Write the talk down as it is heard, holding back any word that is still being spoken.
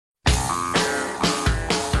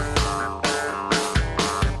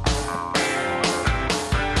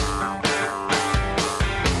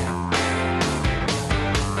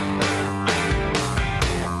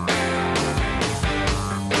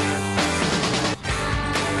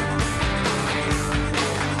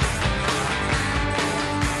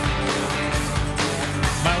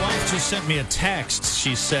sent me a text.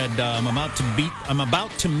 She said, I'm about to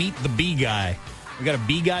meet the bee guy. We got a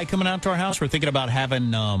bee guy coming out to our house. We're thinking about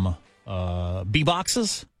having bee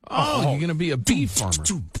boxes. Oh, you're going to be a bee farmer.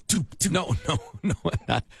 No,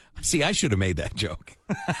 not. See, I should have made that joke.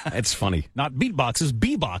 That's funny. Not beat boxes,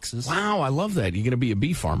 bee boxes. Wow, I love that. You're going to be a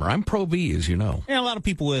bee farmer. I'm pro-bee, as you know. Yeah, a lot of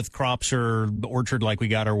people with crops or the orchard like we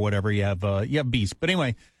got or whatever, you have bees. But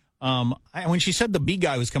anyway, when she said the bee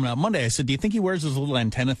guy was coming out Monday, I said, do you think he wears those little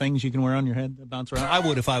antenna things you can wear on your head that bounce around? I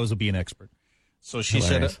would if I was a bee expert. So she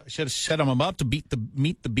said, I'm about to meet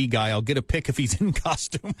the bee guy. I'll get a pic if he's in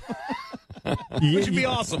costume. Which would be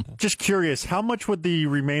awesome. Just curious, how much would the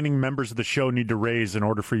remaining members of the show need to raise in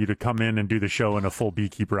order for you to come in and do the show in a full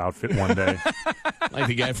beekeeper outfit one day? Like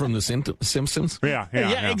the guy from The Simpsons? Yeah,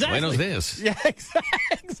 exactly. I know this. Yeah,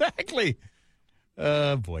 exactly.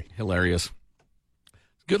 Boy. Hilarious.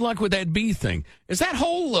 Good luck with that bee thing. Is that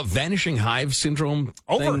whole vanishing hive syndrome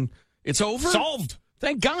thing? It's over? Solved.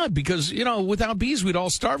 Thank God, because, without bees, we'd all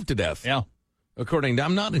starve to death. Yeah. According to,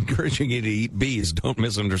 I'm not encouraging you to eat bees. Don't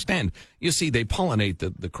misunderstand. You see, they pollinate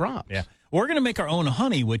the crops. Yeah. We're going to make our own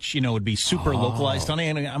honey, which, would be super localized honey.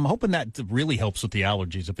 And I'm hoping that really helps with the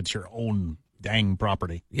allergies if it's your own dang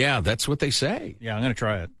property. Yeah, that's what they say. Yeah, I'm going to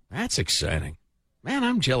try it. That's exciting. Man,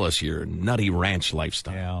 I'm jealous of your nutty ranch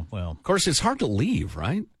lifestyle. Yeah, well. Of course, it's hard to leave,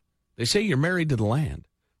 right? They say you're married to the land.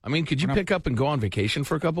 I mean, could you pick up and go on vacation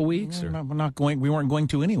for a couple weeks? We're not going. We weren't going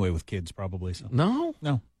to anyway with kids, probably. So. No?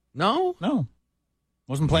 No.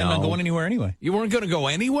 Wasn't planning on going anywhere anyway. You weren't going to go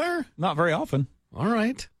anywhere? Not very often. All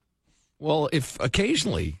right. Well, if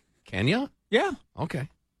occasionally, can you? Yeah. Okay.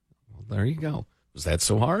 Well, there you go. Was that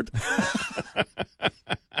so hard?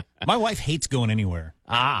 My wife hates going anywhere.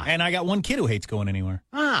 And I got one kid who hates going anywhere.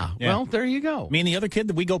 Yeah. Well, there you go. Me and the other kid,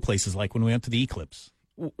 we go places like when we went to the Eclipse.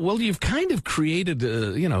 Well, you've kind of created,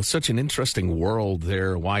 such an interesting world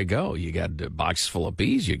there. Why go? You got a box full of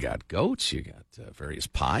bees. You got goats. You got various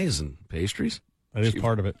pies and pastries. That is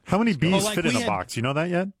part of it. How many bees fit in a box? You know that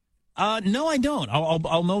yet? No, I don't.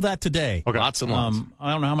 I'll know that today. Okay. Lots and lots.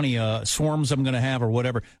 I don't know how many swarms I'm going to have or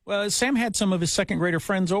whatever. Well, Sam had some of his second grader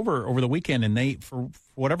friends over the weekend, and they, for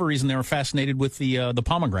whatever reason, they were fascinated with the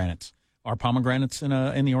pomegranates. Our pomegranates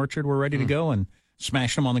in the orchard were ready to go, and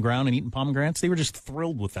smashing them on the ground and eating pomegranates. They were just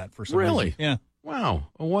thrilled with that for some reason. Yeah. Wow.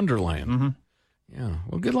 A wonderland. Mm-hmm. Yeah.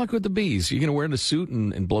 Well, good luck with the bees. You going to wear the suit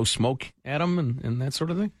and blow smoke at them and that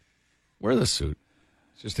sort of thing? Wear the suit.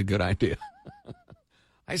 It's just a good idea.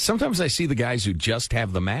 Sometimes I see the guys who just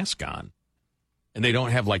have the mask on and they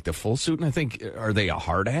don't have like the full suit. And I think, are they a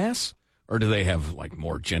hard ass? Or do they have like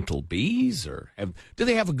more gentle bees? Or do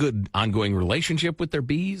they have a good ongoing relationship with their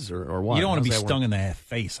bees or what? You don't want to be stung in the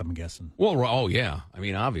face, I'm guessing. Well, yeah. I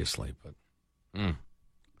mean, obviously, but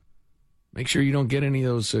make sure you don't get any of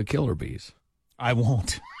those killer bees. I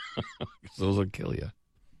won't. Those will kill you.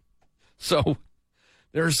 So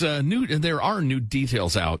there are new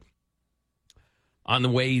details out on the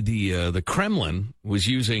way the Kremlin was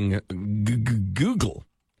using Google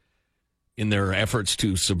in their efforts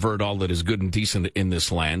to subvert all that is good and decent in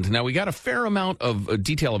this land. Now, we got a fair amount of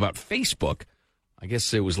detail about Facebook. I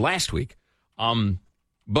guess it was last week.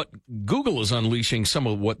 But Google is unleashing some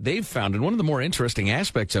of what they've found. And one of the more interesting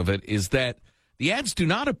aspects of it is that the ads do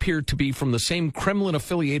not appear to be from the same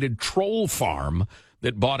Kremlin-affiliated troll farm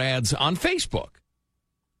that bought ads on Facebook.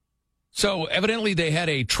 So evidently they had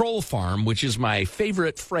a troll farm, which is my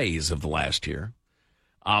favorite phrase of the last year,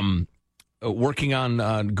 working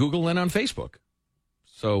on Google and on Facebook.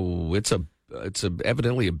 So it's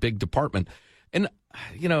evidently a big department. And,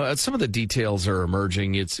 some of the details are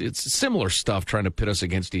emerging. It's similar stuff, trying to pit us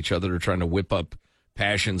against each other, or trying to whip up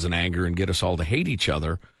passions and anger and get us all to hate each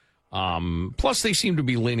other. Plus, they seem to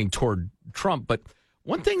be leaning toward Trump. But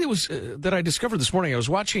one thing that I discovered this morning, I was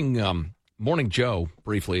watching Morning Joe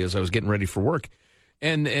briefly as I was getting ready for work,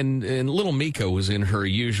 and little Mika was in her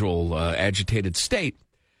usual agitated state.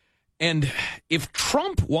 And if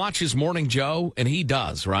Trump watches Morning Joe, and he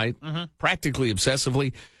does, right, practically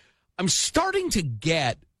obsessively, I'm starting to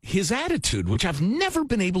get his attitude, which I've never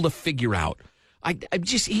been able to figure out.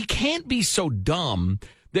 He can't be so dumb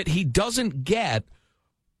that he doesn't get,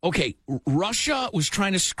 okay, Russia was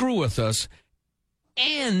trying to screw with us,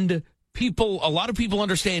 and a lot of people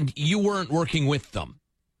understand you weren't working with them.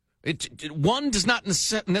 One does not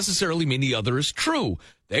necessarily mean the other is true.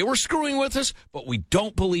 They were screwing with us, but we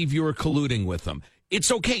don't believe you were colluding with them.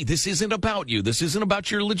 It's okay. This isn't about you. This isn't about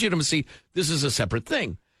your legitimacy. This is a separate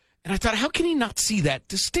thing. And I thought, how can he not see that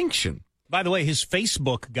distinction? By the way, his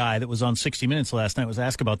Facebook guy that was on 60 Minutes last night was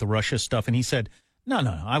asked about the Russia stuff, and he said No.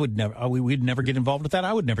 I would never. We'd never get involved with that.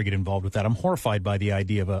 I would never get involved with that. I'm horrified by the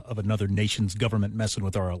idea of another nation's government messing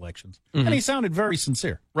with our elections. Mm-hmm. And he sounded very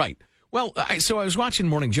sincere. Right. Well, so I was watching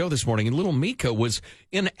Morning Joe this morning, and little Mika was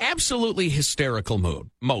in absolutely hysterical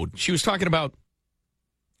mode. She was talking about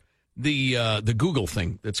the Google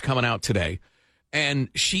thing that's coming out today, and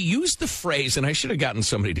she used the phrase, and I should have gotten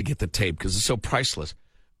somebody to get the tape because it's so priceless,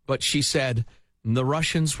 but she said, the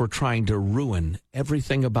Russians were trying to ruin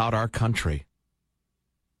everything about our country.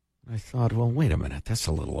 I thought, well, wait a minute. That's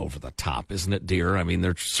a little over the top, isn't it, dear? I mean,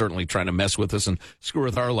 they're certainly trying to mess with us and screw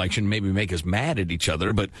with our election, maybe make us mad at each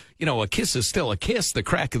other. But, a kiss is still a kiss. The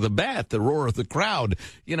crack of the bat, the roar of the crowd,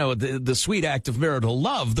 the sweet act of marital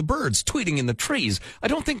love, the birds tweeting in the trees. I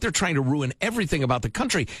don't think they're trying to ruin everything about the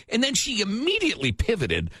country. And then she immediately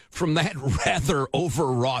pivoted from that rather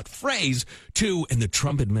overwrought phrase to, and the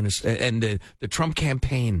Trump and the Trump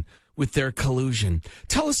campaign with their collusion.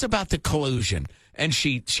 Tell us about the collusion. And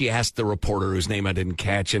she asked the reporter whose name I didn't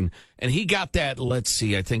catch, and he got that, let's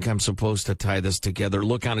see, I think I'm supposed to tie this together,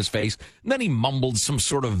 look on his face. And then he mumbled some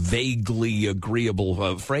sort of vaguely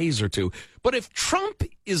agreeable phrase or two. But if Trump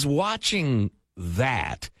is watching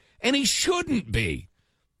that, and he shouldn't be,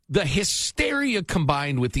 the hysteria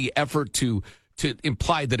combined with the effort to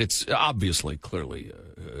imply that it's obviously clearly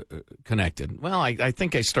connected, well, I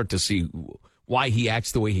think I start to see why he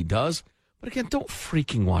acts the way he does. But again, don't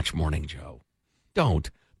freaking watch Morning Joe.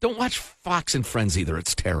 Don't watch Fox and Friends either.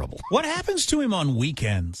 It's terrible. What happens to him on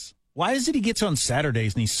weekends? Why is it he gets on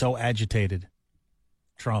Saturdays and he's so agitated?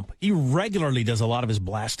 Trump. He regularly does a lot of his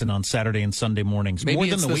blasting on Saturday and Sunday mornings, Maybe more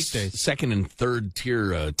than it's the weekdays. Second and third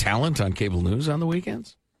tier talent on cable news on the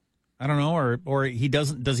weekends. I don't know, or he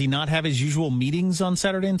doesn't. Does he not have his usual meetings on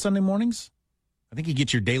Saturday and Sunday mornings? I think you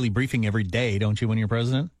get your daily briefing every day, don't you, when you're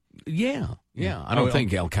president? Yeah. I don't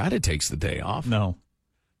think Al Qaeda takes the day off. No.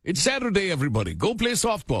 It's Saturday, everybody. Go play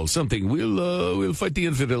softball. Something. We'll fight the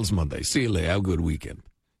infidels Monday. See you later. Have a good weekend.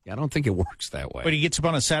 Yeah, I don't think it works that way. But he gets up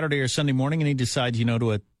on a Saturday or Sunday morning and he decides,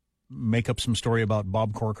 to make up some story about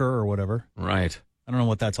Bob Corker or whatever. Right. I don't know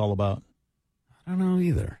what that's all about. I don't know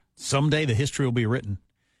either. Someday the history will be written.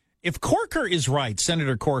 If Corker is right,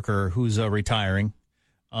 Senator Corker, who's retiring,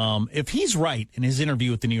 if he's right in his interview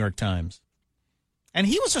with the New York Times, and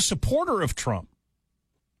he was a supporter of Trump,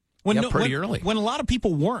 pretty early. When a lot of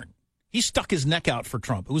people weren't. He stuck his neck out for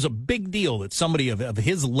Trump. It was a big deal that somebody of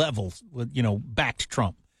his level, backed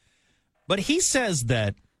Trump. But he says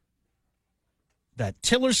that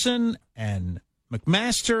Tillerson and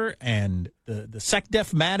McMaster and the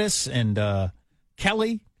SecDef Mattis and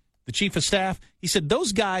Kelly, the chief of staff, he said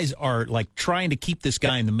those guys are like trying to keep this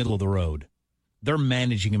guy in the middle of the road. They're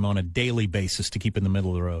managing him on a daily basis to keep in the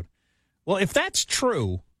middle of the road. Well, if that's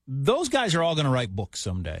true, those guys are all going to write books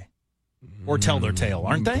someday. Or tell their tale,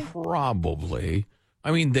 aren't they? Probably.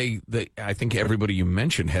 I mean, I think everybody you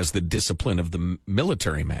mentioned has the discipline of the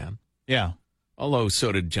military man. Yeah. Although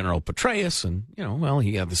so did General Petraeus, and,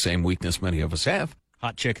 he had the same weakness many of us have.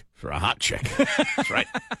 Hot chick. For a hot chick. That's right.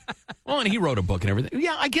 Well, and he wrote a book and everything.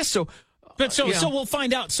 Yeah, I guess so. But so we'll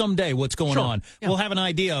find out someday what's going on. Yeah. We'll have an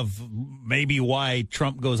idea of maybe why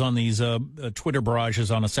Trump goes on these Twitter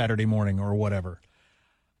barrages on a Saturday morning or whatever.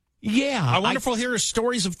 Yeah. I wonder if we'll hear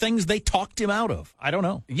stories of things they talked him out of. I don't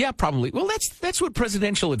know. Yeah, probably. Well, that's what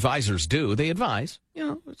presidential advisors do. They advise,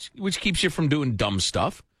 which keeps you from doing dumb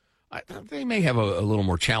stuff. They may have a little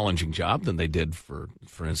more challenging job than they did, for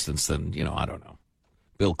instance, than, I don't know,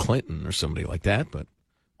 Bill Clinton or somebody like that, but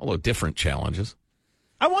although different challenges.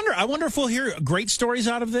 I wonder if we'll hear great stories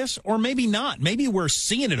out of this, or maybe not. Maybe we're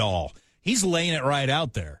seeing it all. He's laying it right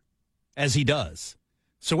out there, as he does.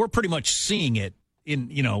 So we're pretty much seeing it.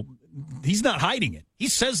 He's not hiding it. He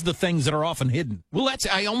says the things that are often hidden. Well,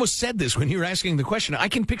 I almost said this when you were asking the question. I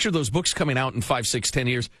can picture those books coming out in 5, 6, 10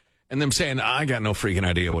 years and them saying, I got no freaking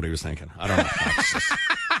idea what he was thinking. I don't know.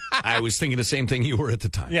 I was thinking the same thing you were at the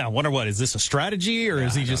time. Yeah, I wonder is this a strategy or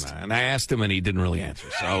is he just... know. And I asked him and he didn't really answer.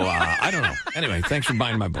 So I don't know. Anyway, thanks for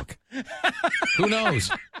buying my book. Who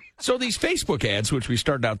knows? So these Facebook ads, which we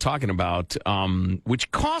started out talking about,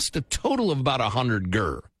 which cost a total of about 100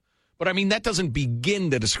 gur. But, I mean, that doesn't begin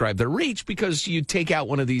to describe their reach because you take out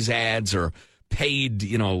one of these ads or paid,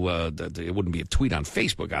 it wouldn't be a tweet on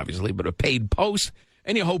Facebook, obviously, but a paid post,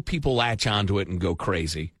 and you hope people latch onto it and go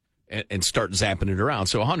crazy and start zapping it around.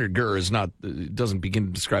 So 100 gur doesn't begin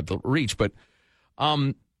to describe the reach, but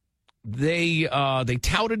they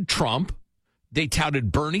touted Trump, they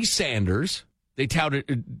touted Bernie Sanders, they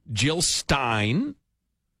touted Jill Stein,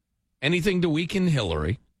 anything to weaken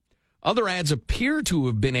Hillary. Other ads appear to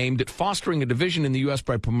have been aimed at fostering a division in the U.S.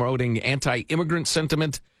 by promoting anti-immigrant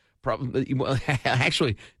sentiment, Probably, well,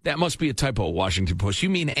 actually, that must be a typo, Washington Post. You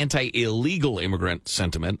mean anti-illegal immigrant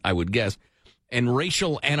sentiment, I would guess, and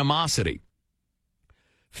racial animosity.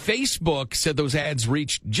 Facebook said those ads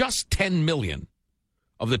reached just 10 million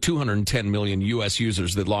of the 210 million U.S.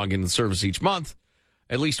 users that log into the service each month.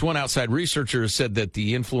 At least one outside researcher said that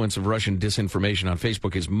the influence of Russian disinformation on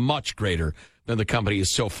Facebook is much greater than the company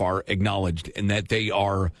has so far acknowledged, and that they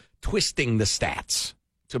are twisting the stats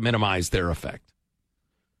to minimize their effect,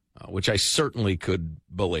 which I certainly could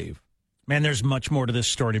believe. Man, there's much more to this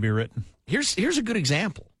story to be written. Here's a good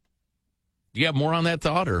example. Do you have more on that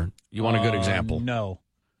thought, or you want a good example? No.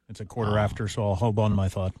 It's a quarter after, so I'll hold on to my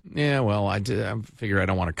thought. Yeah, well, I figure I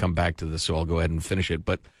don't want to come back to this, so I'll go ahead and finish it.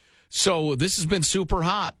 But so this has been super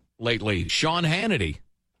hot lately. Sean Hannity,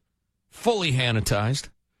 fully Hannitized,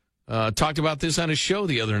 talked about this on his show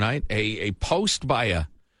the other night. A post by a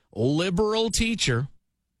liberal teacher,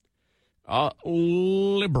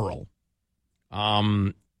 liberal.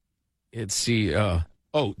 Tweeted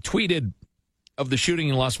of the shooting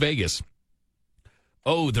in Las Vegas.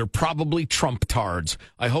 Oh, they're probably Trump-tards.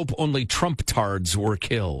 I hope only Trump-tards were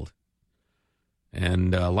killed.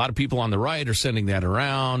 And a lot of people on the right are sending that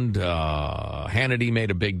around. Hannity made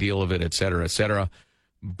a big deal of it, et cetera, et cetera.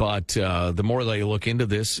 But the more they look into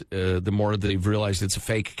this, the more they've realized it's a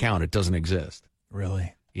fake account. It doesn't exist.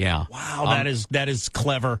 Really? Yeah. Wow, that is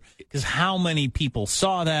clever. Because how many people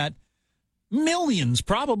saw that? Millions,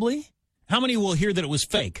 probably. How many will hear that it was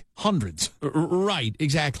fake? Hundreds. Right,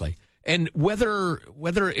 exactly. And whether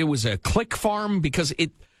it was a click farm, because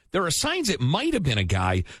there are signs it might have been a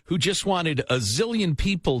guy who just wanted a zillion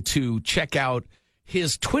people to check out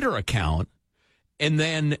his Twitter account, and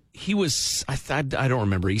then he was, I don't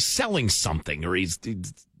remember, he's selling something, or he's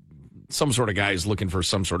some sort of guy who's looking for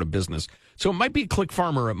some sort of business. So it might be a click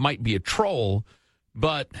farm, or it might be a troll,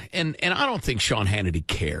 but, and I don't think Sean Hannity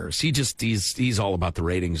cares. He's all about the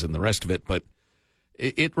ratings and the rest of it, but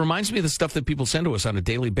it reminds me of the stuff that people send to us on a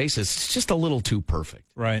daily basis. It's just a little too perfect.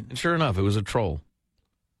 Right. And sure enough, it was a troll,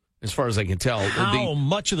 as far as I can tell. How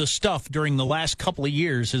much of the stuff during the last couple of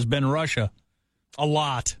years has been Russia? A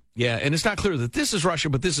lot. Yeah, and it's not clear that this is Russia,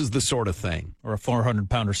 but this is the sort of thing. Or a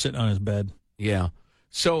 400-pounder sitting on his bed. Yeah.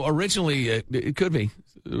 So originally, it could be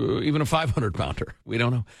even a 500-pounder. We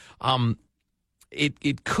don't know.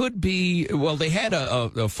 It could be, well, they had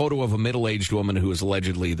a photo of a middle-aged woman who was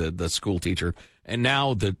allegedly the school teacher, and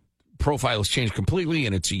now the profile has changed completely,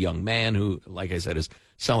 and it's a young man who, like I said, is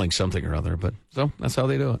selling something or other. But so that's how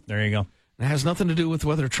they do it. There you go. It has nothing to do with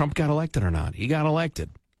whether Trump got elected or not. He got elected.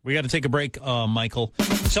 We got to take a break, Michael.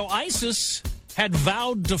 So ISIS had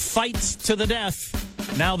vowed to fight to the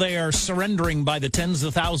death. Now they are surrendering by the tens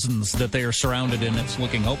of thousands that they are surrounded in. It's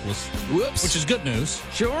looking hopeless. Whoops. Which is good news.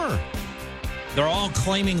 Sure. They're all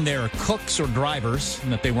claiming they're cooks or drivers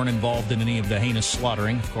and that they weren't involved in any of the heinous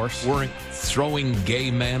slaughtering, of course. Weren't throwing gay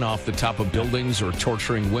men off the top of buildings or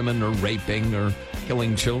torturing women or raping or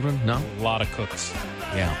killing children? No? A lot of cooks.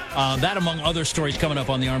 Yeah. That among other stories coming up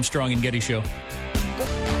on the Armstrong and Getty Show.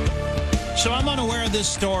 So I'm unaware of this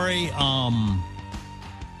story,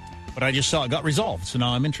 but I just saw it got resolved, so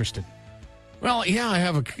now I'm interested. Well, yeah, I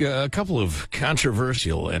have a couple of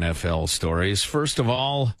controversial NFL stories. First of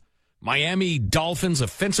all, Miami Dolphins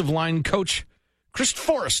offensive line coach Chris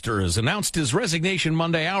Forrester has announced his resignation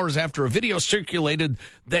Monday, hours after a video circulated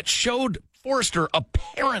that showed Forrester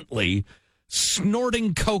apparently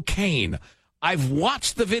snorting cocaine. I've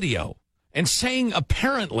watched the video, and saying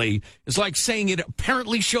apparently is like saying it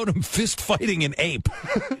apparently showed him fist fighting an ape.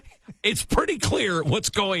 It's pretty clear what's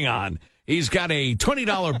going on. He's got a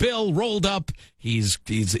 $20 bill rolled up. He's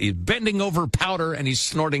bending over powder, and he's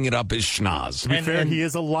snorting it up his schnoz. To be fair, he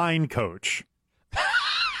is a line coach.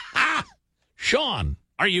 Sean,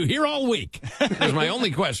 are you here all week? That's my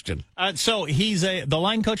only question. So he's the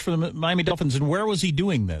line coach for the Miami Dolphins, and where was he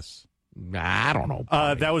doing this? I don't know.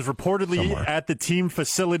 That was reportedly somewhere at the team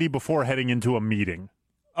facility before heading into a meeting.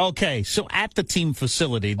 Okay, so at the team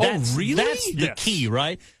facility. That's, really? That's the key,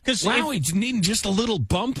 right? Because he's needing just a little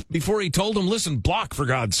bump before he told him, listen, block for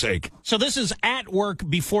God's sake. So this is at work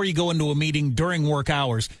before you go into a meeting during work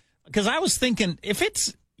hours. Because I was thinking, if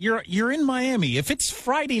it's you're in Miami, if it's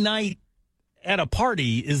Friday night at a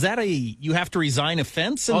party, is that you have to resign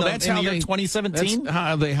offense in the year 2017? That's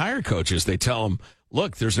how they hire coaches. They tell them,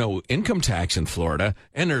 look, there's no income tax in Florida,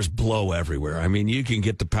 and there's blow everywhere. I mean, you can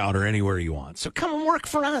get the powder anywhere you want. So come and work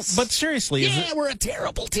for us. But seriously, we're a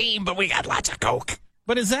terrible team, but we got lots of coke.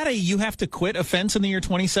 But is that you have to quit offense in the year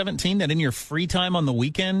 2017, that in your free time on the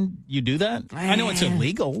weekend you do that? I know it's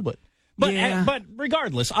illegal, but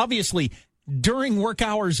regardless, obviously, during work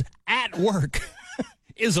hours at work,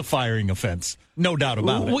 is a firing offense. No doubt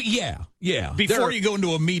about it. Well, yeah. Before you go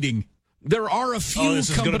into a meeting. There are a few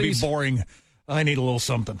This is going to be companies. boring. I need a little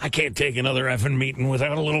something. I can't take another effing meeting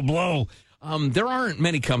without a little blow. There aren't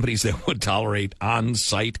many companies that would tolerate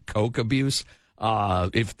on-site coke abuse.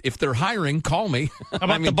 If they're hiring, call me. How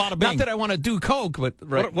about the Bada Bing? Not that I want to do coke, but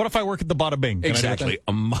right. What if I work at the Bada Bing? Can I do that? Exactly.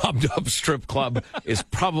 A mobbed-up strip club is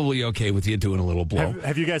probably okay with you doing a little blow.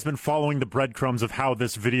 Have you guys been following the breadcrumbs of how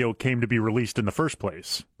this video came to be released in the first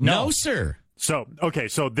place? No, sir. So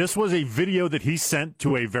this was a video that he sent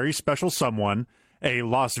to a very special someone, a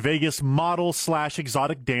Las Vegas model /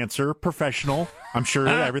 exotic dancer, professional. I'm sure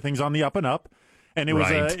everything's on the up and up. And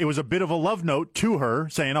it was a bit of a love note to her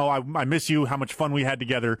saying, oh, I miss you, how much fun we had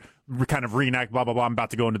together, kind of reenact, blah, blah, blah, I'm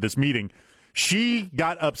about to go into this meeting. She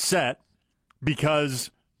got upset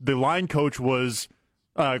because the line coach was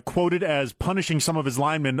quoted as punishing some of his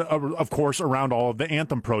linemen, of course, around all of the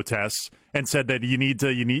anthem protests, and said that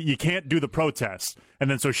you can't do the protests.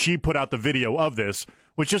 And then so she put out the video of this,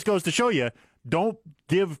 which just goes to show you, don't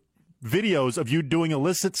give videos of you doing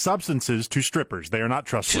illicit substances to strippers. They are not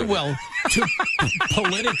trustworthy. Well, to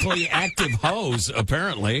politically active hoes,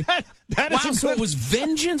 apparently. That is So it was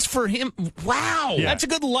vengeance for him. Wow. Yeah. That's a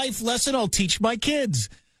good life lesson I'll teach my kids.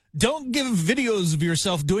 Don't give videos of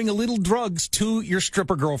yourself doing illegal drugs to your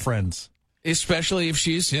stripper girlfriends. Especially if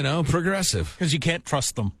she's, progressive. Because you can't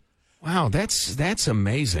trust them. Wow, that's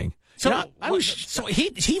amazing. So, so he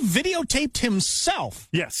videotaped himself.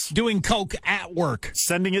 Yes. Doing coke at work.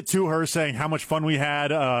 Sending it to her, saying how much fun we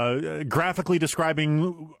had, graphically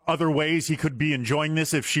describing other ways he could be enjoying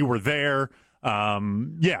this if she were there.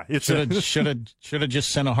 It's should have just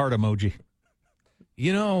sent a heart emoji.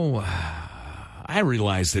 I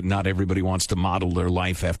realize that not everybody wants to model their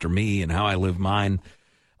life after me and how I live mine.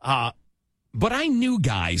 But I knew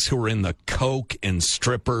guys who were in the coke and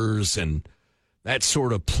strippers and that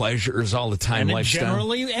sort of pleasures all the time And it lifestyle.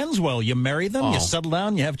 generally ends well. You marry them, you settle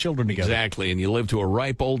down, you have children together. Exactly, and you live to a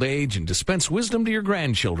ripe old age and dispense wisdom to your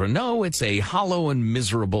grandchildren. No, it's a hollow and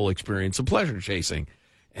miserable experience of pleasure chasing.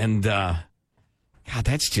 And, God,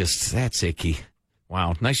 that's icky.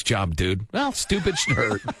 Wow, nice job, dude. Well, stupid should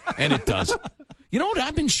hurt, and it does. You know what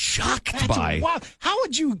I've been shocked by? Wow. How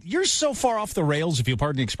would you're so far off the rails, if you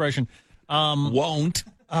pardon the expression. Won't.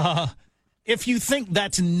 If you think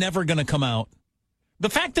that's never going to come out. The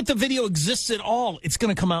fact that the video exists at all, it's going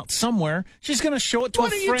to come out somewhere. She's going to show it to a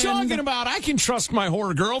friend. What are you talking about? I can trust my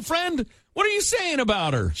whore girlfriend. What are you saying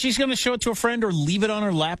about her? She's going to show it to a friend or leave it on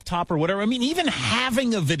her laptop or whatever. I mean, even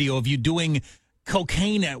having a video of you doing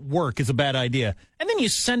cocaine at work is a bad idea. And then you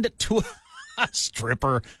send it to a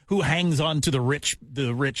stripper who hangs on to the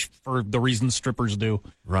rich for the reasons strippers do.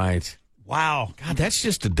 Right. Wow. God, that's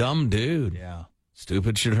just a dumb dude. Yeah.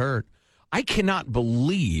 Stupid should hurt. I cannot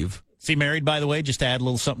believe... Is he married, by the way, just to add a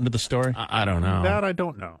little something to the story? I don't know. that I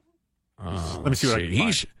don't know. Let me see what I can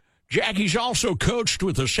find. Jackie's also coached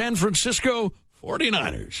with the San Francisco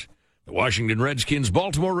 49ers, the Washington Redskins,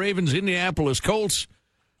 Baltimore Ravens, Indianapolis Colts.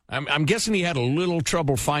 I'm guessing he had a little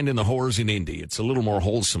trouble finding the whores in Indy. It's a little more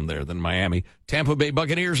wholesome there than Miami. Tampa Bay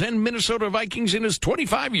Buccaneers and Minnesota Vikings in his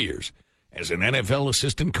 25 years as an NFL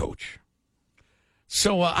assistant coach.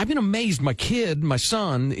 So I've been amazed. My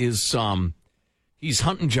son is... He's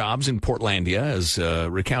hunting jobs in Portlandia, as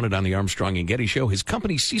recounted on the Armstrong and Getty show. His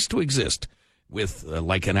company ceased to exist with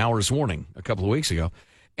like an hour's warning a couple of weeks ago.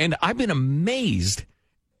 And I've been amazed.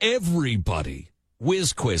 Everybody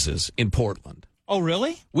whiz quizzes in Portland. Oh,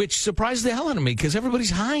 really? Which surprised the hell out of me because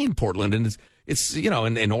everybody's high in Portland. And it's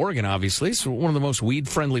in Oregon, obviously. It's one of the most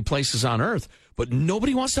weed-friendly places on earth. But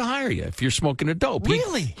nobody wants to hire you if you're smoking a dope.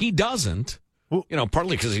 Really? He doesn't.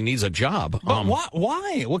 Partly because he needs a job. But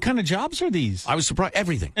why? What kind of jobs are these? I was surprised.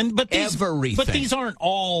 Everything. Everything. But these aren't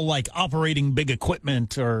all like operating big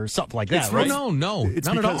equipment or something like that, right? No, it's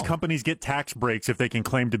not because at all. companies get tax breaks if they can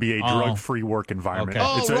claim to be a drug-free work environment.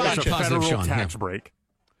 Okay. It's a federal tax break.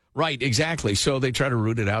 Right, exactly. So they try to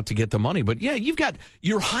root it out to get the money. But yeah,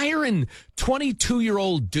 you're hiring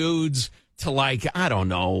 22-year-old dudes to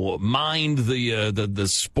mind the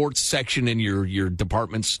sports section in your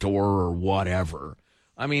department store or whatever.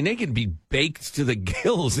 I mean, they could be baked to the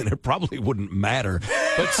gills and it probably wouldn't matter.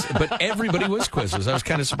 But everybody was quizzes. I was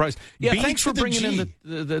kind of surprised. Yeah, thanks for bringing in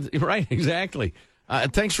the right, exactly.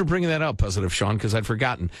 Thanks for bringing that up, Positive Sean, because I'd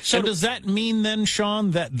forgotten. So does that mean then,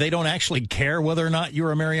 Sean, that they don't actually care whether or not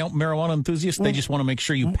you're a marijuana enthusiast? They just want to make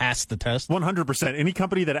sure you pass the test? 100%. Any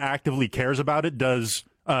company that actively cares about it does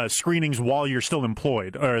screenings while you're still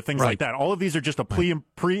employed or things like that. All of these are just a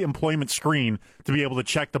pre-employment screen to be able to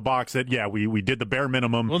check the box that, we did the bare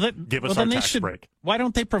minimum. Give us our tax break. Why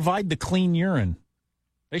don't they provide the clean urine?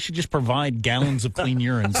 They should just provide gallons of clean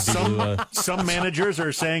urine. Some managers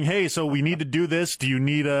are saying, "Hey, so we need to do this. Do you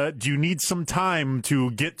need some time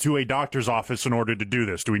to get to a doctor's office in order to do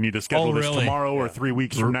this? Do we need to schedule this tomorrow or 3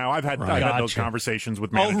 weeks from now?" I've had those conversations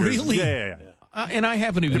with managers. Oh, really? Yeah. And I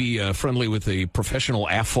happen to be friendly with a professional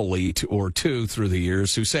athlete or two through the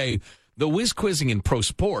years who say the whiz quizzing in pro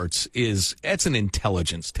sports it's an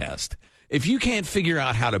intelligence test. If you can't figure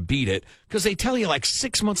out how to beat it, because they tell you like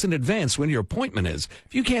 6 months in advance when your appointment is,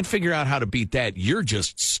 if you can't figure out how to beat that, you're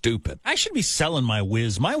just stupid. I should be selling my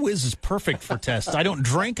whiz. My whiz is perfect for tests. I don't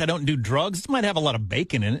drink. I don't do drugs. It might have a lot of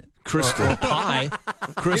bacon in it. Crystal Pie.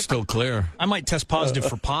 Crystal clear. I might test positive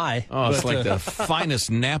for pie. Oh, it's like the finest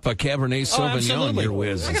Napa Cabernet Sauvignon. Absolutely. Your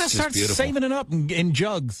whiz. I got to start saving it up in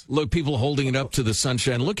jugs. Look, people holding it up to the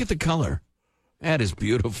sunshine. Look at the color. That is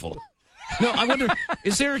beautiful. No, I wonder,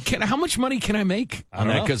 how much money can I make on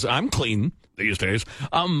that? Because I'm clean these days.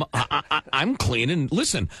 I'm clean. And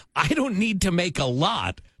listen, I don't need to make a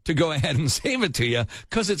lot to go ahead and save it to you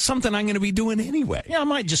because it's something I'm going to be doing anyway. Yeah, I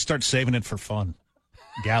might just start saving it for fun.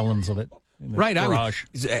 Gallons of it. Right. Garage.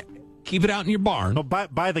 Keep it out in your barn. No,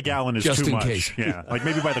 by the gallon is just too in much. Case. Yeah, like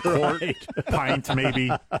maybe by the quart, pint, maybe.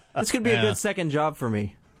 This could be a good second job for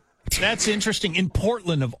me. That's interesting. In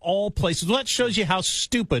Portland, of all places. Well, that shows you how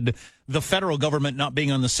stupid the federal government not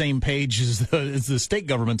being on the same page as the state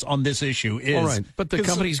governments on this issue is. All right, but the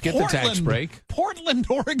companies get the tax break. Portland,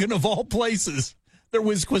 Oregon, of all places. They're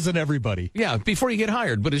whiz-quizzing everybody. Yeah, before you get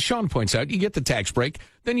hired. But as Sean points out, you get the tax break.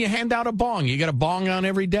 Then you hand out a bong. You got a bong on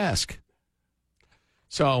every desk.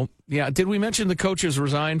 So, yeah, did we mention the coach has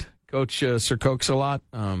resigned? Coach Sir Cokes a lot.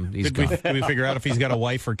 Did we figure out if he's got a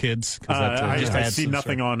wife or kids? I see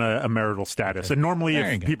nothing on a marital status. And normally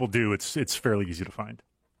if people do, it's fairly easy to find.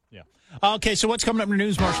 Yeah. Okay, so what's coming up in the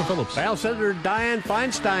news, Marshall Phillips? Well, Senator Dianne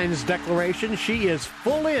Feinstein's declaration, she is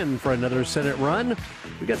full in for another Senate run.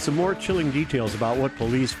 We got some more chilling details about what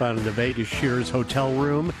police found in the Vegas Shears hotel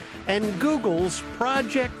room. And Google's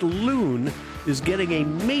Project Loon is getting a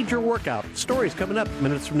major workout. Stories coming up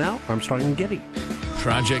minutes from now. Armstrong and Getty.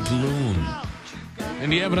 Project Loon.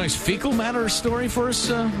 And do you have a nice fecal matter story for us,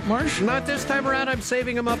 Marsh? Not this time around. I'm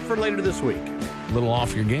saving them up for later this week. A little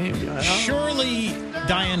off your game. Surely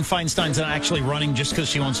Dianne Feinstein's not actually running just because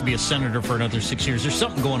she wants to be a senator for another 6 years. There's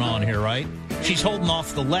something going on here, right? She's holding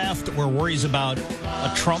off the left or worries about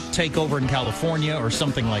a Trump takeover in California or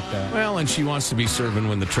something like that. Well, and she wants to be serving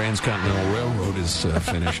when the Transcontinental Railroad is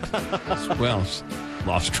finished. Well,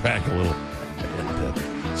 lost track a little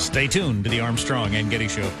bit. Stay tuned to the Armstrong and Getty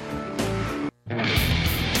Show.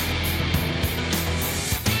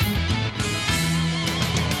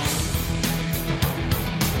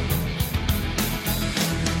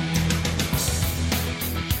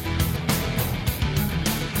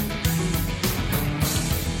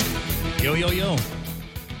 Yo, yo, yo.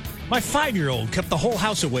 My 5-year-old kept the whole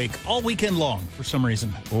house awake all weekend long for some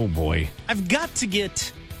reason. Oh, boy. I've got to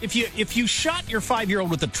get... If you shot your 5-year-old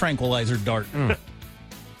with a tranquilizer dart,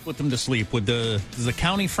 put them to sleep, does the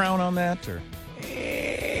county frown on that? Or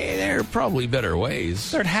there are probably better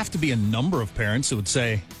ways. There'd have to be a number of parents who would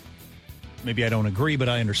say, maybe I don't agree, but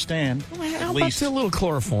I understand. Well, how about a little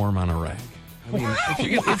chloroform on a rag? I mean,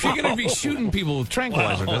 if you're going to be shooting people with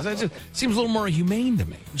tranquilizer guns, that just seems a little more humane to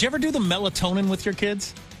me. Did you ever do the melatonin with your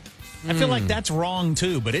kids? I feel like that's wrong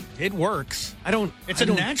too, but it works. It's a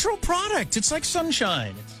natural product. It's like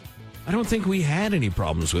sunshine. I don't think we had any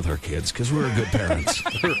problems with our kids because we were good parents.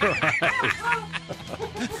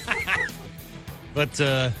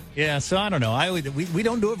 But yeah, so I don't know. We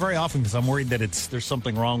don't do it very often because I'm worried that there's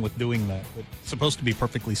something wrong with doing that. It's supposed to be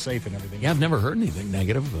perfectly safe and everything. Yeah, I've never heard anything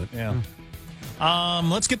negative, but yeah.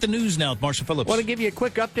 Let's get the news now with Marshall Phillips. I want to give you a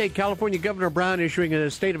quick update. California Governor Brown issuing a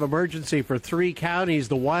state of emergency for 3 counties.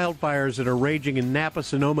 The wildfires that are raging in Napa,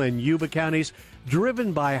 Sonoma, and Yuba counties,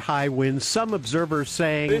 driven by high winds. Some observers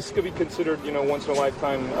saying this could be considered,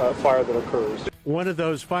 once-in-a-lifetime fire that occurs. One of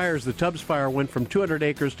those fires, the Tubbs fire, went from 200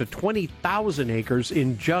 acres to 20,000 acres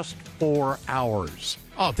in just 4 hours.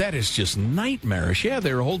 Oh, that is just nightmarish. Yeah,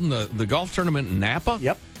 they were holding the golf tournament in Napa.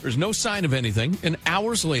 Yep. There's no sign of anything. And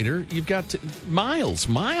hours later, you've got miles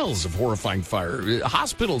of horrifying fire.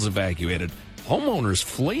 Hospitals evacuated. Homeowners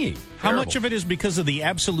fleeing. How much of it is because of the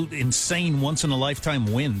absolute insane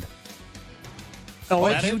once-in-a-lifetime wind? Oh,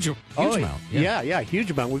 that's huge amount. Yeah, huge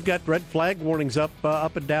amount. We've got red flag warnings up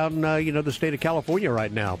and down, the state of California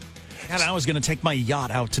right now. God, I was going to take my yacht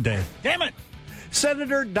out today. Damn it!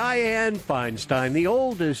 Senator Dianne Feinstein, the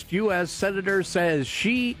oldest U.S. senator, says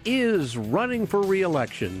she is running for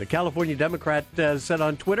re-election. The California Democrat said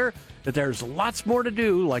on Twitter that there's lots more to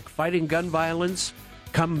do, like fighting gun violence,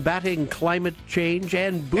 combating climate change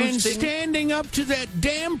and boosting... And standing up to that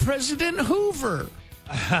damn President Hoover.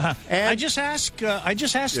 I just asked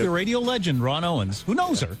the radio legend, Ron Owens, who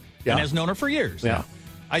knows her and has known her for years. Yeah.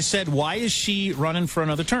 I said, why is she running for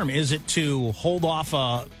another term? Is it to hold off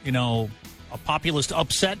a populist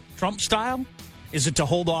upset Trump style? Is it to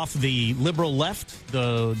hold off the liberal left,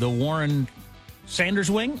 the Warren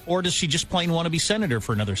Sanders wing? Or does she just plain want to be senator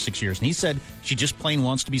for another 6 years? And he said she just plain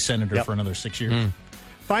wants to be senator for another 6 years.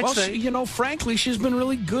 Well, frankly, she's been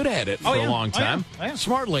really good at it for a long time.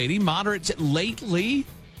 Smart lady, moderate. Lately,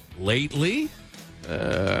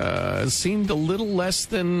 seemed a little less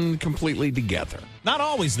than completely together. Not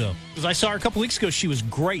always, though, because I saw her a couple weeks ago. She was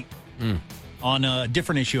great on a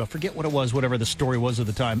different issue. I forget what it was, whatever the story was at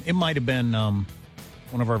the time. It might have been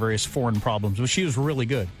one of our various foreign problems, but she was really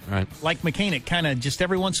good. Right. Like McCain, it kind of just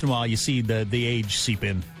every once in a while you see the age seep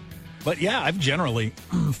in. But, yeah, I've generally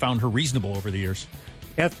found her reasonable over the years.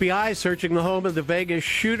 FBI searching the home of the Vegas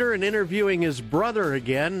shooter and interviewing his brother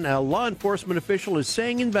again. A law enforcement official is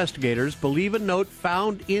saying investigators believe a note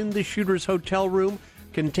found in the shooter's hotel room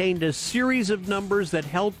contained a series of numbers that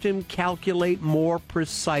helped him calculate more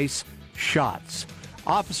precise shots.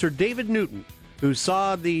 Officer David Newton, who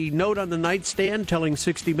saw the note on the nightstand, telling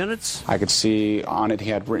 60 Minutes. I could see on it he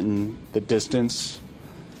had written the distance,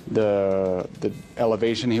 the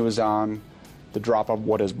elevation he was on, the drop of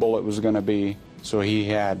what his bullet was going to be. So he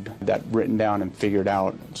had that written down and figured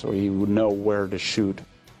out so he would know where to shoot.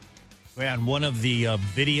 Man, one of the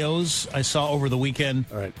videos I saw over the weekend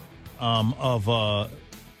of, I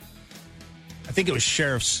think it was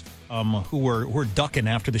sheriffs who were ducking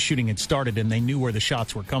after the shooting had started, and they knew where the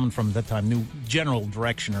shots were coming from at that time, knew general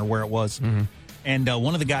direction or where it was. Mm-hmm. And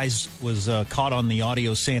one of the guys was caught on the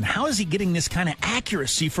audio saying, how is he getting this kind of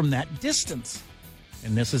accuracy from that distance?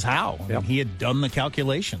 And this is how. I mean, he had done the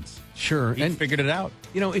calculations. Sure. He figured it out.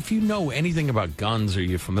 You know, if you know anything about guns or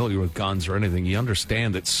you're familiar with guns or anything, you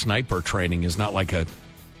understand that sniper training is not like a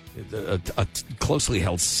closely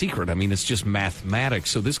held secret. I mean, it's just mathematics.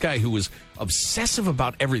 So this guy who was obsessive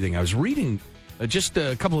about everything, I was reading just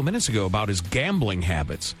a couple of minutes ago about his gambling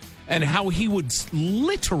habits and how he would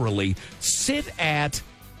literally sit at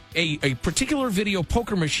a particular video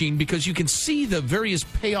poker machine because you can see the various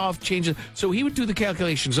payoff changes. So he would do the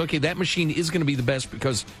calculations. Okay, that machine is going to be the best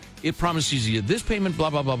because it promises you this payment, blah,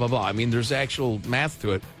 blah, blah, blah, blah. I mean, there's actual math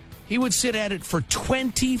to it. He would sit at it for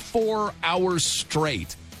 24 hours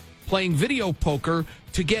straight playing video poker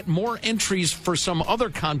to get more entries for some other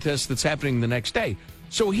contest that's happening the next day.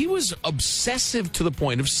 So he was obsessive to the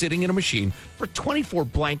point of sitting in a machine for 24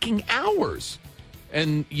 blanking hours.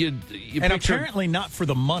 And you and apparently not for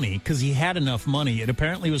the money, because he had enough money. It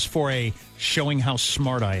apparently was for a showing how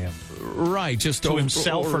smart I am. Right, just to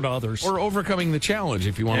himself or to others. Or overcoming the challenge,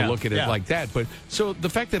 if you want to look at it like that. But so the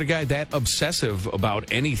fact that a guy that obsessive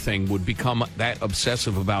about anything would become that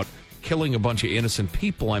obsessive about killing a bunch of innocent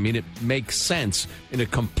people, I mean, it makes sense in a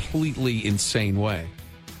completely insane way.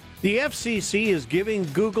 The FCC is giving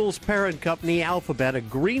Google's parent company, Alphabet, a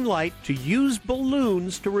green light to use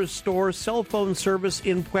balloons to restore cell phone service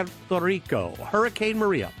in Puerto Rico. Hurricane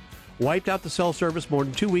Maria wiped out the cell service more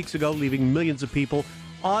than 2 weeks ago, leaving millions of people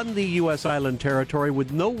on the U.S. island territory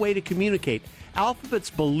with no way to communicate.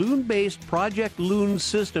 Alphabet's balloon-based Project Loon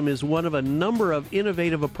system is one of a number of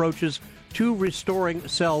innovative approaches to restoring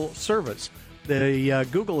cell service.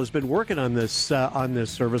 Google has been working on this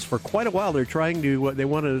service for quite a while. They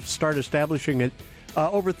want to start establishing it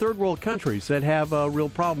over third world countries that have real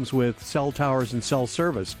problems with cell towers and cell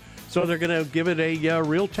service. So they're going to give it a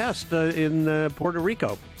real test in Puerto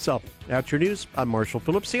Rico. So that's your news. I'm Marshall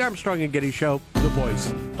Phillips, the Armstrong and Getty Show, the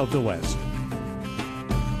voice of the West.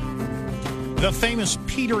 The famous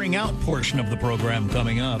petering out portion of the program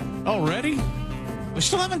coming up. Already? We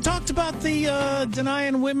still haven't talked about the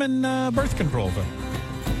denying women birth control thing.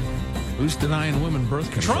 Who's denying women birth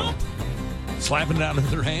control? Trump. Slapping it out of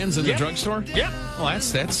their hands in the drugstore? Yep. Well,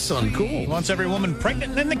 that's uncool. He wants every woman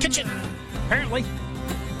pregnant in the kitchen, apparently.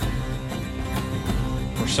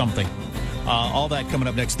 Or something. All that coming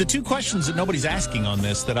up next. The two questions that nobody's asking on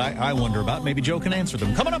this that I wonder about, maybe Joe can answer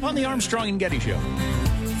them. Coming up on the Armstrong and Getty Show.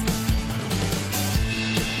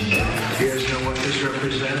 Do you guys know what this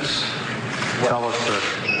represents? Tell us, sir.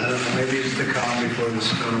 Maybe it's the calm before the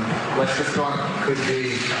storm. What's the storm? Could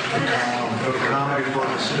be the calm before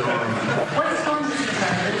the storm. What storm is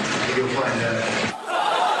it? You'll find out.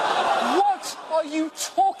 What are you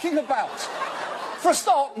talking about? For a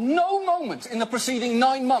start, no moment in the preceding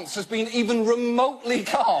 9 months has been even remotely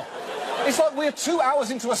calm. It's like we're 2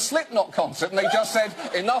 hours into a Slipknot concert and they just said,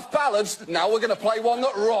 enough ballads, now we're going to play one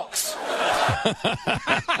that rocks.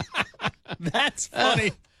 That's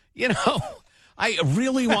funny. I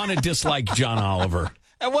really want to dislike John Oliver.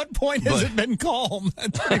 At what point has it been calm?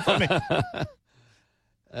 That's pretty funny.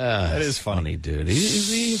 That is funny, dude.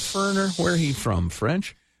 Is he a foreigner? Where he from?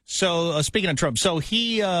 French? So, speaking of Trump, so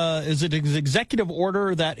he is it an executive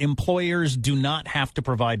order that employers do not have to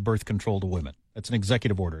provide birth control to women? That's an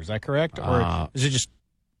executive order. Is that correct? Or is it just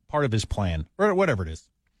part of his plan? Or whatever it is.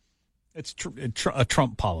 It's a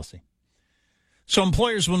Trump policy. So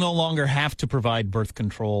employers will no longer have to provide birth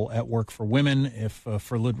control at work for women if,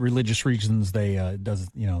 for religious reasons, they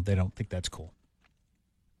don't think that's cool.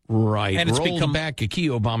 Right. And it's become back a key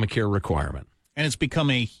Obamacare requirement. And it's become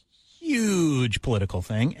a huge political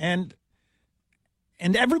thing, and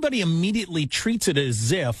everybody immediately treats it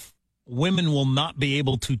as if women will not be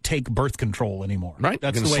able to take birth control anymore. Right.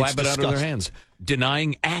 That's the way it's slap it out of their hands,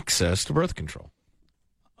 denying access to birth control.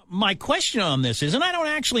 My question on this is, and I don't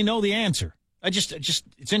actually know the answer.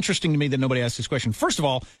 It's interesting to me that nobody asked this question. First of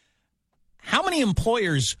all, how many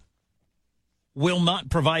employers will not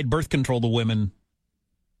provide birth control to women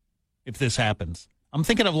if this happens? I'm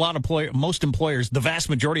thinking of a lot of most employers, the vast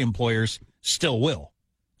majority of employers still will,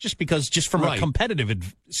 just from a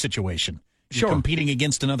competitive situation. If you're competing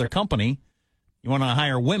against another company, you want to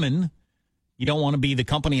hire women. You don't want to be the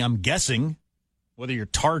company, I'm guessing, whether you're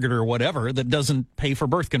Target or whatever, that doesn't pay for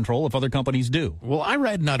birth control if other companies do. Well, I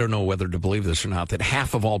read, and I don't know whether to believe this or not, that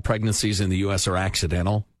half of all pregnancies in the U.S. are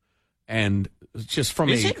accidental. And just from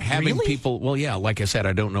having people, well, yeah, like I said,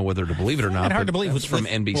 I don't know whether to believe it or not. It's hard to believe. It's from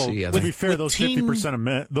NBC. Well, to be fair, those 50% of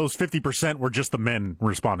men, those 50% were just the men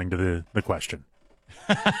responding to the question.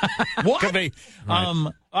 What? Could be.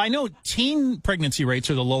 Right. I know teen pregnancy rates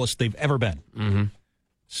are the lowest they've ever been. Mm-hmm.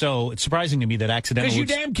 So it's surprising to me that accidental. Because you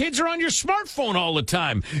damn kids are on your smartphone all the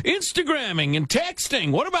time, Instagramming and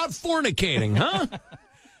texting. What about fornicating, huh?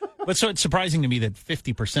 But so it's surprising to me that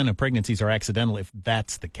 50% of pregnancies are accidental if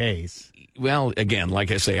that's the case. Well, again, like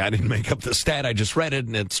I say, I didn't make up the stat. I just read it,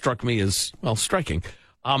 and it struck me as, well, striking.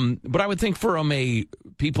 But I would think from a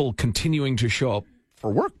people continuing to show up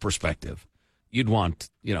for work perspective, you'd want,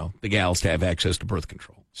 the gals to have access to birth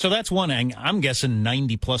control. So that's one thing. I'm guessing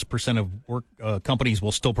 90+% of work companies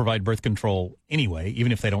will still provide birth control anyway,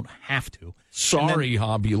 even if they don't have to. Sorry,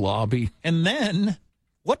 Hobby Lobby. And then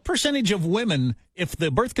what percentage of women, if the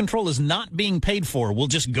birth control is not being paid for, will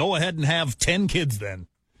just go ahead and have 10 kids then,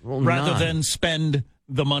 rather than spend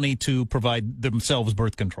the money to provide themselves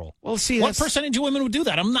birth control? Well, see, what percentage of women would do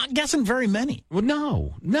that? I'm not guessing very many. Well,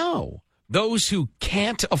 no. Those who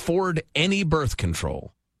can't afford any birth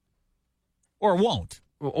control. Or won't.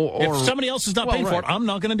 If somebody else is not paying for it, I'm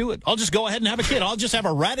not going to do it. I'll just go ahead and have a kid. I'll just have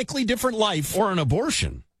a radically different life. Or an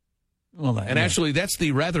abortion. Well, actually, that's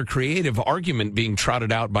the rather creative argument being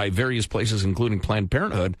trotted out by various places, including Planned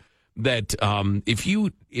Parenthood, that if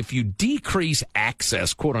you decrease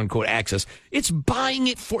access, quote unquote access, it's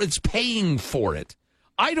paying for it.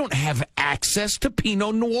 I don't have access to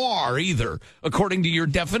Pinot Noir either, according to your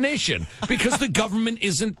definition, because the government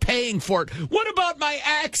isn't paying for it. What about my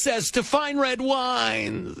access to fine red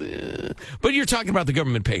wines? But you're talking about the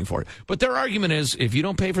government paying for it. But their argument is, if you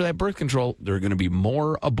don't pay for that birth control, there are going to be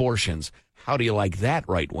more abortions. How do you like that,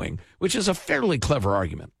 right wing? Which is a fairly clever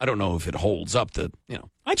argument. I don't know if it holds up to,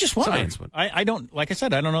 I just wonder. Science. I don't, like I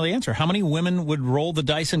said, I don't know the answer. How many women would roll the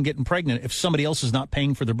dice and getting pregnant if somebody else is not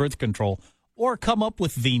paying for their birth control, or come up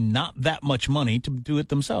with the not that much money to do it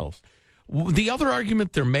themselves? The other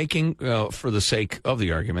argument they're making, for the sake of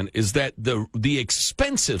the argument, is that the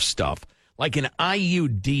expensive stuff, like an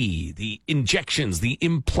IUD, the injections, the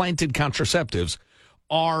implanted contraceptives,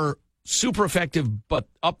 are super effective, but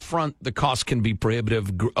up front the cost can be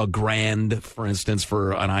prohibitive. $1,000, for instance,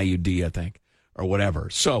 for an IUD, I think, or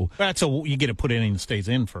whatever. So you get it put in and it stays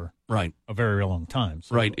in for a very long time.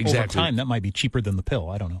 So right, exactly. Over time, that might be cheaper than the pill.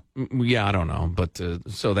 I don't know. Yeah, I don't know, but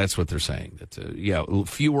so that's what they're saying. That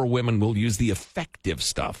fewer women will use the effective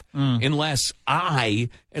stuff unless I,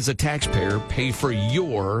 as a taxpayer, pay for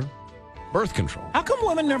your birth control. How come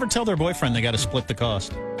women never tell their boyfriend they got to split the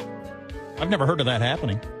cost? I've never heard of that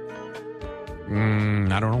happening.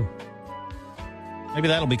 I don't know. Maybe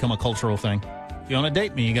that'll become a cultural thing. If you want to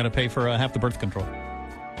date me, you got to pay for half the birth control.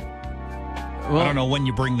 Well, I don't know when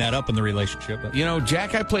you bring that up in the relationship. But.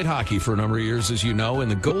 Jack, I played hockey for a number of years, as you know, and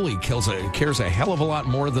the goalie cares a hell of a lot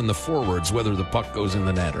more than the forwards, whether the puck goes in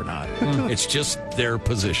the net or not. It's just their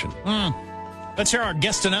position. Let's hear our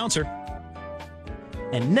guest announcer.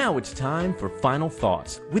 And now it's time for Final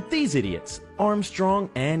Thoughts with these idiots, Armstrong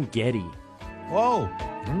and Getty. Whoa.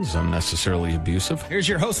 That was unnecessarily abusive. Here's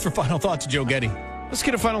your host for Final Thoughts, Joe Getty. Let's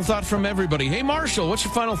get a final thought from everybody. Hey, Marshall, what's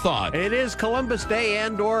your final thought? It is Columbus Day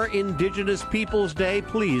and/or Indigenous Peoples Day.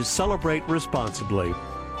 Please celebrate responsibly.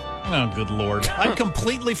 Oh, good Lord. I'd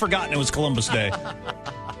completely forgotten it was Columbus Day.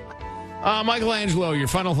 Michelangelo, your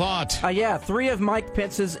final thought. Yeah, 3 of Mike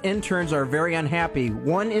Pence's interns are very unhappy.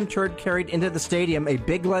 One intern carried into the stadium a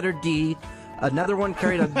big letter D. Another one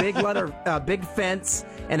carried a big fence,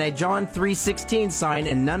 and a John 3:16 sign,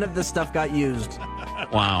 and none of the stuff got used.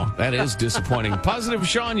 Wow, that is disappointing. Positive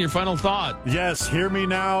Sean, your final thought. Yes, hear me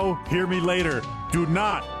now, hear me later. Do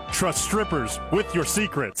not trust strippers with your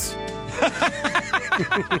secrets.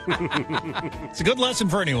 It's a good lesson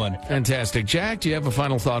for anyone. Fantastic. Jack, do you have a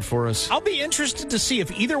final thought for us? I'll be interested to see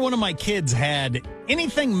if either one of my kids had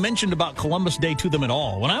anything mentioned about Columbus Day to them at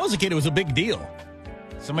all. When I was a kid, it was a big deal.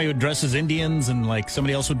 Somebody would dress as Indians, and like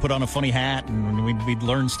somebody else would put on a funny hat, and we'd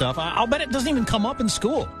learn stuff. I'll bet it doesn't even come up in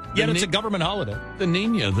school. Yet it's a government holiday. The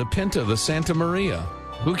Nina, the Pinta, the Santa Maria.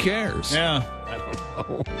 Who cares? Yeah. I don't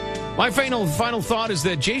know. My final thought is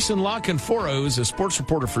that Jason La Canfora, who's a sports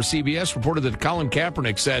reporter for CBS, reported that Colin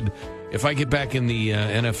Kaepernick said, if I get back in the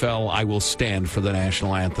NFL, I will stand for the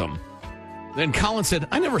national anthem. Then Colin said,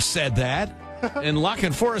 I never said that. And La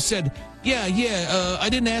Canfora said, yeah, I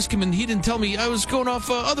didn't ask him, and he didn't tell me. I was going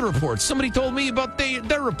off other reports. Somebody told me about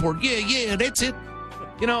their report. Yeah, that's it.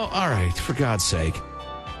 You know, all right, for God's sake.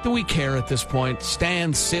 Do we care at this point?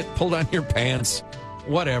 Stand, sit, pull down your pants,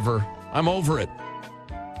 whatever. I'm over it.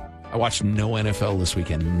 I watched no NFL this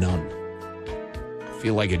weekend, none. I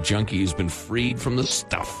feel like a junkie who's been freed from the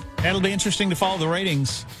stuff. It'll be interesting to follow the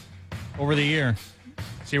ratings over the year,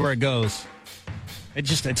 see where it goes.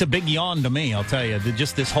 It's a big yawn to me, I'll tell you.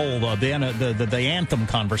 Just this whole the anthem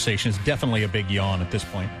conversation is definitely a big yawn at this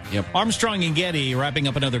point. Yep. Armstrong and Getty wrapping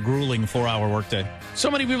up another grueling 4-hour workday. So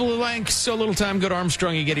many people who like so little time. Go to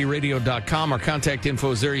ArmstrongandGettyRadio.com. Our contact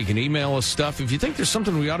info is there. You can email us stuff. If you think there's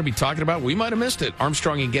something we ought to be talking about, we might have missed it.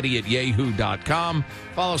 ArmstrongandGetty@yahoo.com.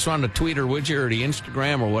 Follow us on the Twitter, would you, or the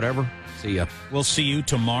Instagram, or whatever. See ya. We'll see you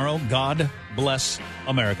tomorrow. God bless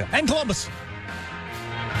America and Columbus.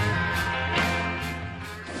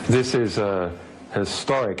 This is a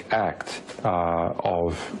historic act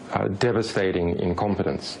of devastating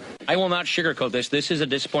incompetence. I will not sugarcoat this. This is a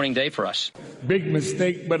disappointing day for us. Big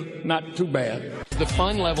mistake, but not too bad. The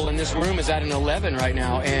fun level in this room is at an 11 right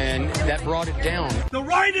now, and that brought it down. The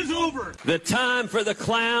ride is over. The time for the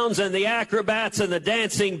clowns and the acrobats and the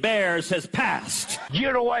dancing bears has passed.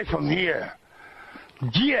 Get away from here.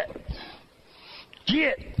 Get.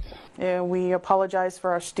 We apologize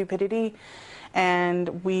for our stupidity,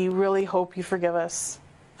 and we really hope you forgive us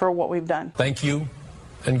for what we've done. Thank you,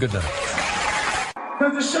 and good night.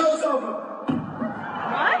 The show's over.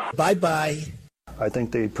 What? Bye-bye. I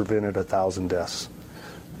think they prevented 1,000 deaths,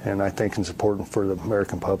 and I think it's important for the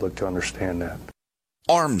American public to understand that.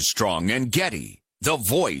 Armstrong and Getty, the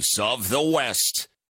voice of the West.